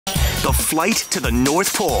The Flight to the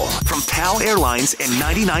North Pole from PAL Airlines and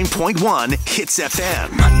 99.1 Hits FM.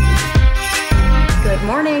 Good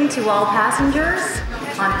morning to all passengers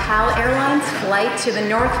on PAL Airlines flight to the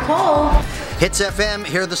North Pole. Hits FM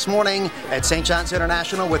here this morning at St. John's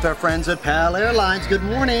International with our friends at PAL Airlines. Good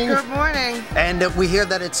morning. Good morning. And we hear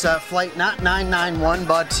that it's flight not 991,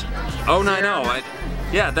 but... 090.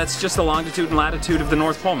 Yeah, that's just the longitude and latitude of the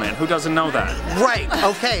North Pole, man. Who doesn't know that? Right,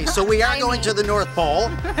 okay, so we are going to the North Pole.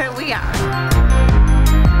 We are.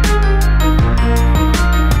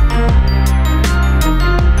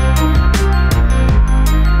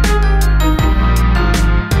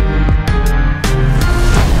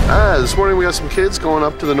 This morning we got some kids going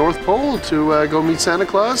up to the North Pole to go meet Santa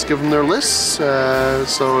Claus, give them their lists.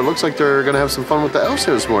 So it looks like they're going to have some fun with the elves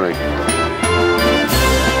here this morning.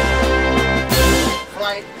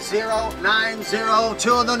 Flight 090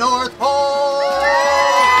 to the North Pole!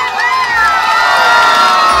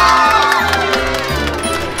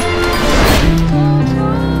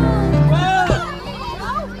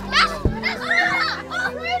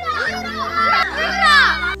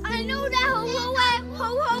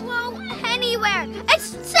 It's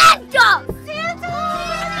Santa!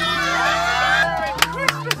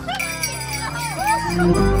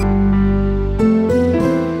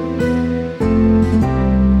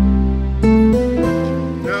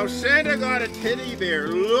 Now Santa got a teddy bear,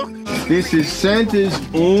 look. This is Santa's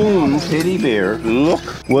own teddy bear. Look.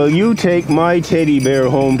 Well, you take my teddy bear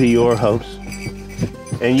home to your house,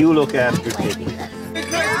 and you look after Teddy.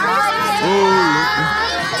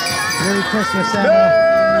 Merry Christmas, Santa.